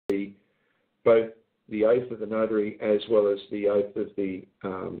both the oath of the notary as well as the oath of the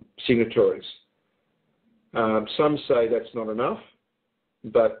signatories. Some say that's not enough,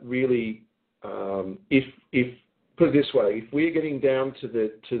 but really, if put it this way, if we're getting down to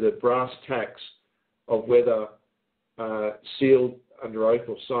the brass tacks of whether sealed under oath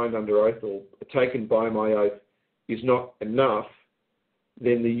or signed under oath or taken by my oath is not enough,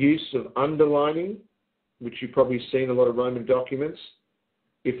 then the use of underlining, which you've probably seen a lot of Roman documents,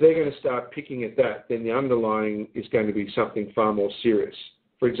 if they're going to start picking at that, then the underlying is going to be something far more serious.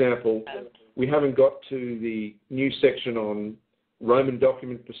 For example, we haven't got to the new section on Roman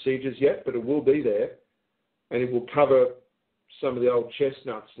document procedures yet, but it will be there, and it will cover some of the old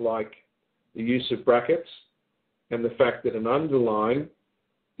chestnuts like the use of brackets and the fact that an underline,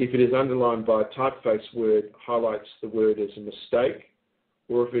 if it is underlined by a typeface word, highlights the word as a mistake,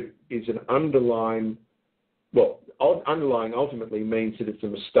 or if it is an underline, well, underlying ultimately means that it's a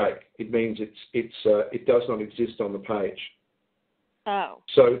mistake. It means it does not exist on the page. Oh.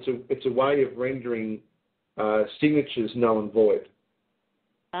 So it's a way of rendering signatures null and void.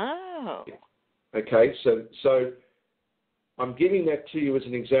 Oh. Okay, so I'm giving that to you as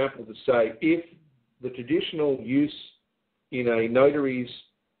an example to say if the traditional use in a notary's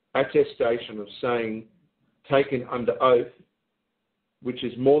attestation of saying taken under oath, which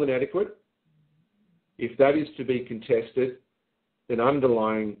is more than adequate, if that is to be contested, then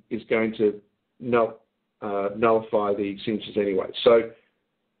underlying is going to nullify the signatures anyway. So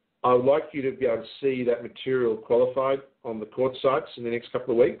I would like you to be able to see that material qualified on the court sites in the next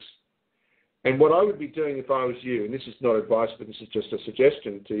couple of weeks. And what I would be doing if I was you, and this is not advice, but this is just a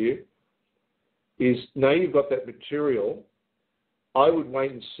suggestion to you, is now you've got that material, I would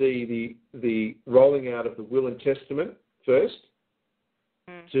wait and see the rolling out of the will and testament first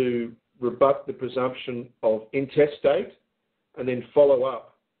to rebut the presumption of intestate, and then follow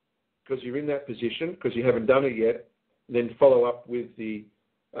up, because you're in that position, because you haven't done it yet, then follow up with the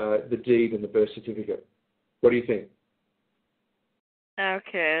deed and the birth certificate. What do you think?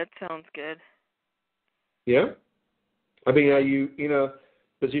 Okay, that sounds good. Yeah? I mean, are you in a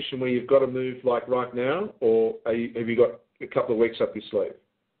position where you've got to move like right now, or have you got a couple of weeks up your sleeve?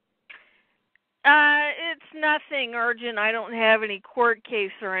 It's nothing urgent. I don't have any court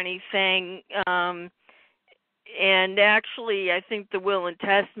case or anything. And actually, I think the will and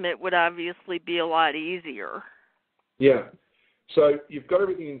testament would obviously be a lot easier. Yeah. So you've got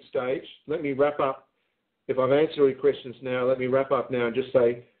everything in stage. Let me wrap up. If I've answered all your questions now, let me wrap up now and just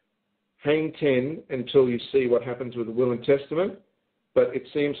say, hang 10 until you see what happens with the will and testament. But it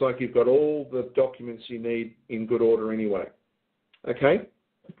seems like you've got all the documents you need in good order anyway. Okay?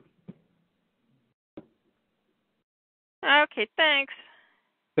 Okay, thanks.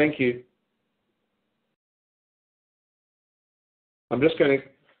 Thank you. I'm just going to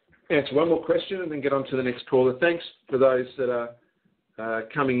answer one more question and then get on to the next caller. Thanks for those that are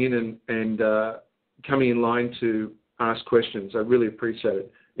coming in and coming in line to ask questions. I really appreciate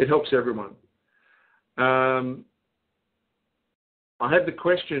it. It helps everyone. I had the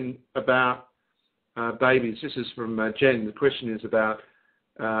question about babies. This is from Jen. The question is about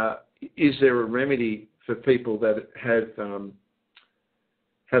is there a remedy for people that have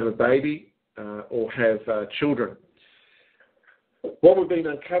a baby or have children? What we've been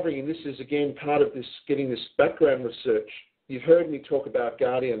uncovering, and this is again part of this getting this background research, you've heard me talk about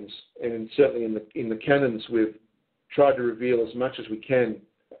guardians, and certainly in the canons we've tried to reveal as much as we can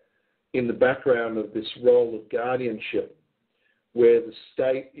in the background of this role of guardianship, where the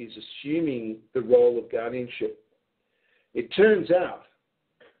state is assuming the role of guardianship. It turns out,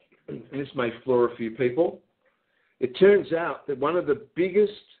 and this may floor a few people, it turns out that one of the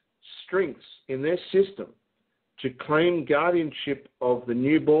biggest strengths in their system to claim guardianship of the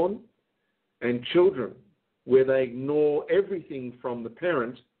newborn and children, where they ignore everything from the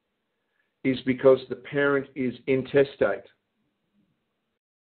parent, is because the parent is intestate.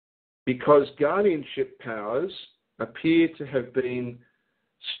 Because guardianship powers appear to have been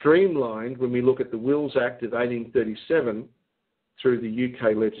streamlined when we look at the Wills Act of 1837 through the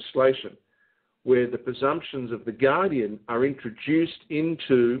UK legislation, where the presumptions of the guardian are introduced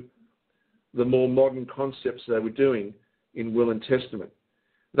into the more modern concepts they were doing in will and testament.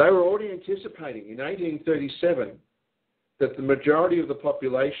 They were already anticipating in 1837 that the majority of the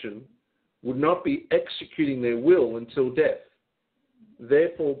population would not be executing their will until death,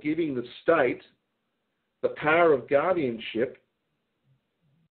 therefore giving the state the power of guardianship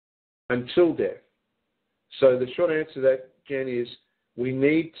until death. So the short answer to that, Jen, is we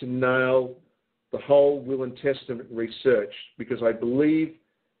need to nail the whole will and testament research, because I believe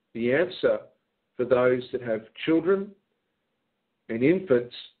the answer for those that have children and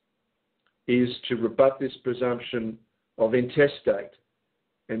infants is to rebut this presumption of intestate,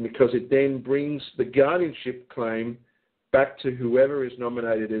 and because it then brings the guardianship claim back to whoever is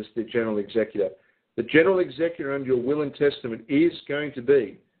nominated as the general executor. The general executor under your will and testament is going to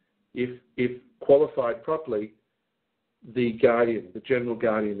be, if qualified properly, the guardian, the general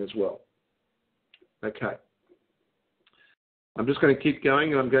guardian as well. Okay. I'm just going to keep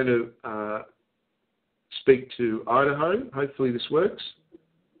going, and I'm going to speak to Idaho. Hopefully this works.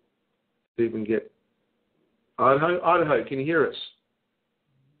 See if we can get Idaho. Idaho, can you hear us?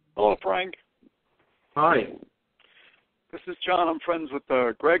 Hello, Frank. Hi. This is John. I'm friends with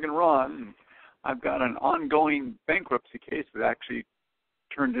Greg and Ron. I've got an ongoing bankruptcy case that actually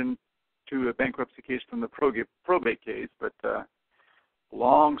turned into a bankruptcy case from the probate case, but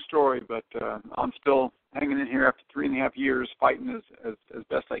long story, but I'm still hanging in here after 3.5 years, fighting as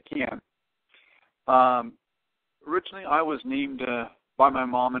best I can. Originally, I was named by my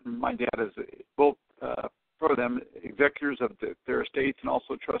mom and my dad as both for them executors of their estates and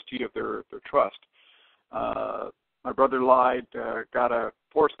also trustee of their trust. My brother lied, got a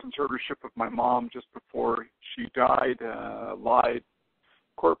forced conservatorship of my mom just before she died, lied.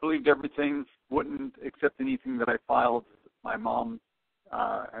 Court believed everything, wouldn't accept anything that I filed. My mom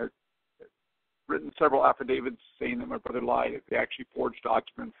had written several affidavits saying that my brother lied. They actually forged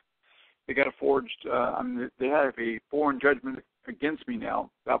documents. They got a forged, they have a foreign judgment against me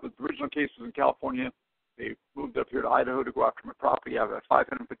now. That was the original case was in California. They moved up here to Idaho to go after my property. I have a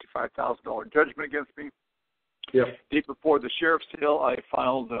 $555,000 judgment against me. Yep. The day before the sheriff's sale, I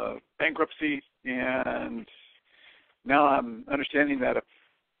filed bankruptcy, and now I'm understanding that if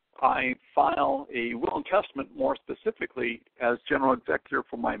I file a will and testament more specifically as general executor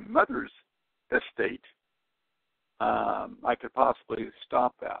for my mother's estate, I could possibly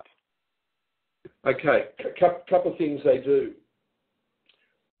stop that. Okay, a couple of things they do.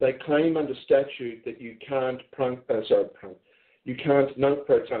 They claim under statute that you can't you can't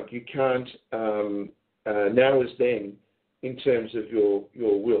non-protunct, you can't now as then in terms of your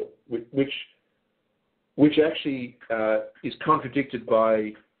will, which actually is contradicted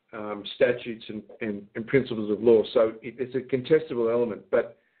by statutes and principles of law. So it's a contestable element,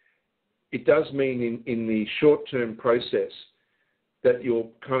 but it does mean in the short-term process that you're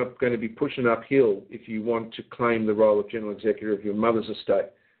kind of going to be pushing uphill if you want to claim the role of general executor of your mother's estate.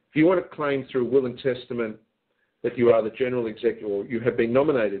 If you want to claim through will and testament that you are the general executor, or you have been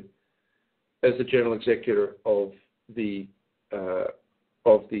nominated as the general executor of the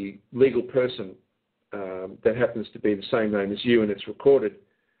legal person that happens to be the same name as you and it's recorded,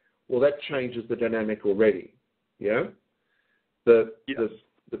 well, that changes the dynamic already. Yeah. The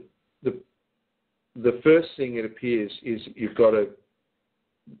first thing it appears is you've got to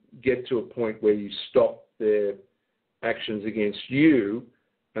get to a point where you stop their actions against you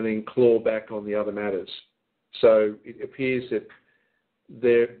and then claw back on the other matters. So it appears that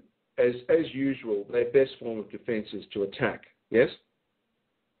they're, as usual, their best form of defence is to attack. Yes.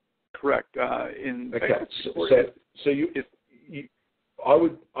 Correct. Okay. I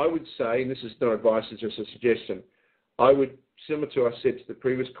would say, and this is not advice, it's just a suggestion. I would, similar to I said to the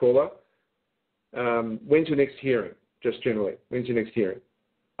previous caller, when's your next hearing? Just generally, when's your next hearing?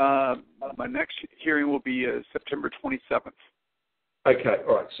 My next hearing will be September 27th. Okay,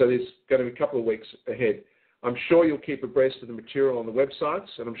 all right. So there's going to be a couple of weeks ahead. I'm sure you'll keep abreast of the material on the websites,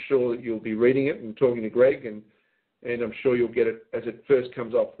 and I'm sure that you'll be reading it and talking to Greg, and I'm sure you'll get it as it first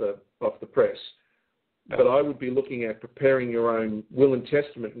comes off the press. But I would be looking at preparing your own will and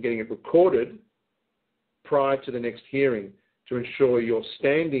testament and getting it recorded prior to the next hearing to ensure your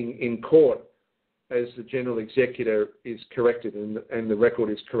standing in court as the general executor is corrected and the record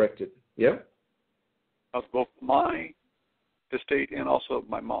is corrected. Yeah? Of both my estate and also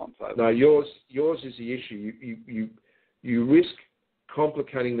my mom's. No, yours is the issue. You risk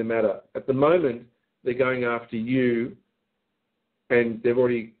complicating the matter. At the moment, they're going after you, and they've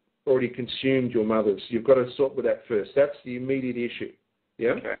already consumed your mother's. You've got to sort with that first. That's the immediate issue. Yeah?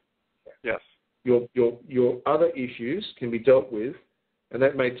 Okay. Yes. Your other issues can be dealt with, and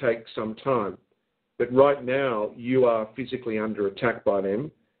that may take some time. But right now, you are physically under attack by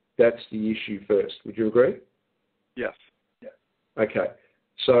them. That's the issue first. Would you agree? Yes. Okay.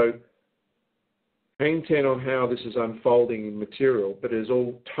 So hang 10 on how this is unfolding in material, but it is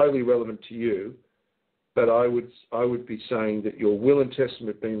all totally relevant to you. But I would be saying that your will and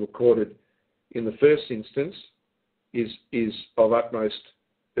testament being recorded in the first instance is of utmost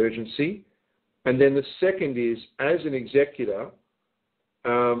urgency. And then the second is, as an executor,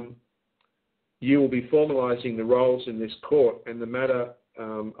 you will be formalising the roles in this court, and the matter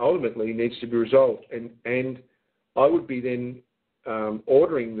ultimately needs to be resolved. And I would be then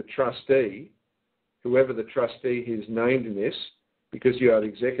ordering the trustee, whoever the trustee is named in this, because you are the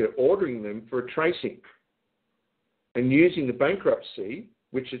executor, ordering them for a tracing and using the bankruptcy,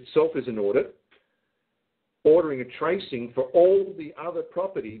 which itself is an audit, ordering a tracing for all the other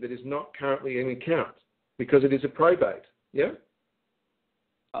property that is not currently in account because it is a probate. Yeah?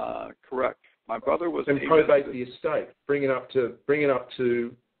 Correct. My brother was and probate the estate, bring it up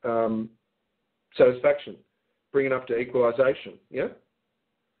to satisfaction, bring it up to equalisation. Yeah.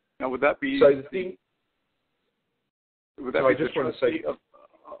 Now, would that be so the thing? Would that be the trustee of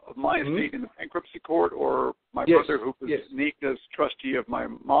my estate in the bankruptcy court, or my brother who was named as trustee of my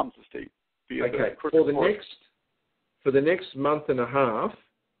mom's estate? Okay. For the next month and a half,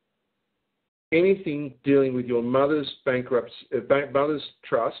 anything dealing with your mother's mother's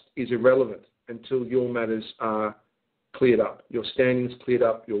trust is irrelevant until your matters are cleared up. Your standings cleared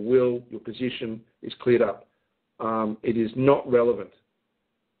up, your will, your position is cleared up. It is not relevant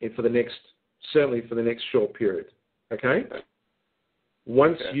certainly for the next short period. Okay?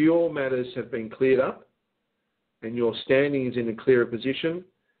 Once your matters have been cleared up and your standing is in a clearer position,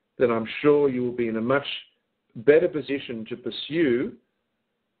 then I'm sure you will be in a much better position to pursue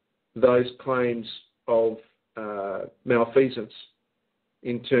those claims of malfeasance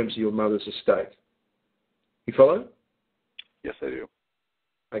in terms of your mother's estate. You follow? Yes, I do.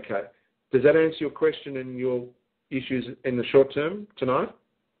 Okay. Does that answer your question and your issues in the short term tonight?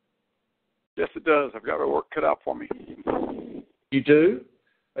 Yes, it does. I've got my work cut out for me. You do?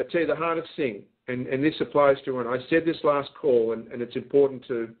 I tell you the hardest thing, and this applies to everyone. I said this last call, and it's important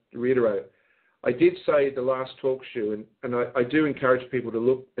to reiterate it. I did say at the last talk show, and I do encourage people to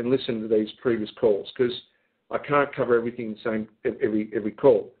look and listen to these previous calls, because I can't cover everything every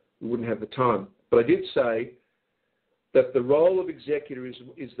call. We wouldn't have the time. But I did say that the role of executor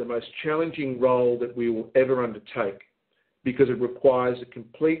is the most challenging role that we will ever undertake, because it requires a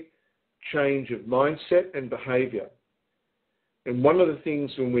complete change of mindset and behaviour. And one of the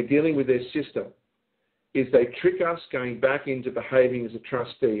things when we're dealing with their system is they trick us going back into behaving as a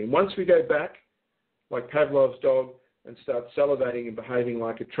trustee. And once we go back, like Pavlov's dog, and start salivating and behaving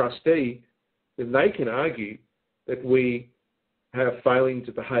like a trustee, then they can argue that we have failing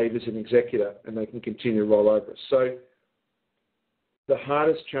to behave as an executor, and they can continue to roll over us. So the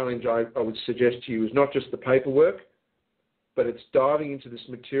hardest challenge I would suggest to you is not just the paperwork, but it's diving into this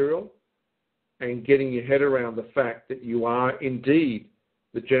material and getting your head around the fact that you are indeed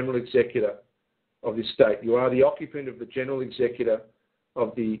the general executor of the estate. You are the occupant of the general executor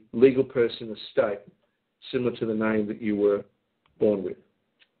of the legal person estate, similar to the name that you were born with.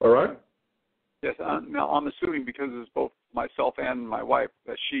 All right? Yes. Now, I'm assuming because it's both myself and my wife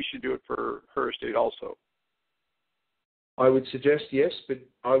that she should do it for her estate also. I would suggest yes, but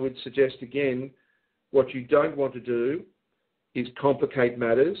I would suggest again, what you don't want to do is complicate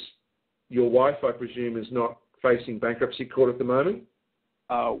matters. Your wife, I presume, is not facing bankruptcy court at the moment?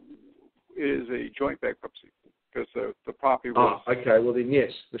 It is a joint bankruptcy because the property was... okay. Well, then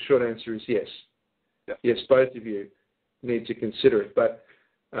yes. The short answer is yes. Yes, both of you need to consider it. But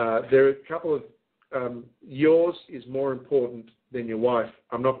there are a couple of... yours is more important than your wife.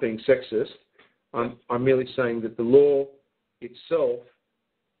 I'm not being sexist. I'm merely saying that the law itself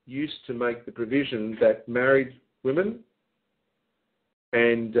used to make the provision that married women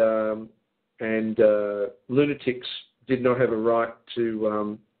and lunatics did not have a right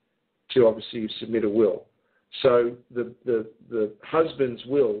to obviously submit a will. So the husband's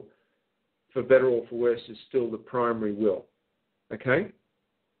will, for better or for worse, is still the primary will. Okay?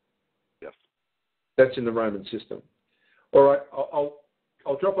 Yes. That's in the Roman system. All right,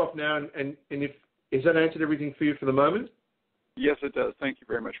 I'll drop off now, and if has that answered everything for you for the moment? Yes, it does. Thank you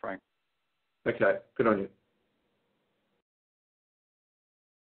very much, Frank. Okay, good on you.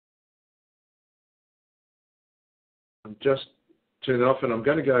 I'm just turning off, and I'm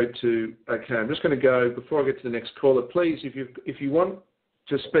going to go to. Okay, I'm just going to go before I get to the next caller. Please, if you want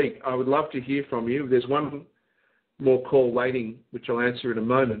to speak, I would love to hear from you. There's one more call waiting, which I'll answer in a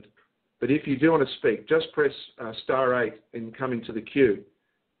moment. But if you do want to speak, just press *8 and come into the queue,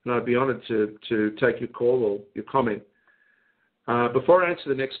 and I'd be honoured to take your call or your comment. Before I answer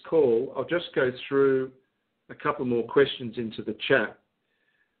the next call, I'll just go through a couple more questions into the chat.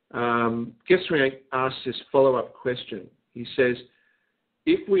 Gesrian asks this follow-up question. He says,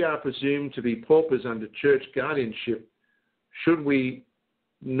 if we are presumed to be paupers under church guardianship, should we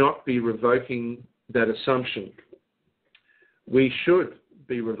not be revoking that assumption? We should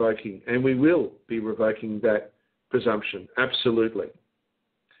be revoking, and we will be revoking that presumption, absolutely.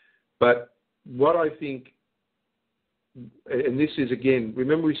 But what I think, and this is again,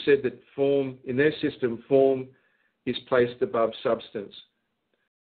 remember we said that form, in their system, form is placed above substance.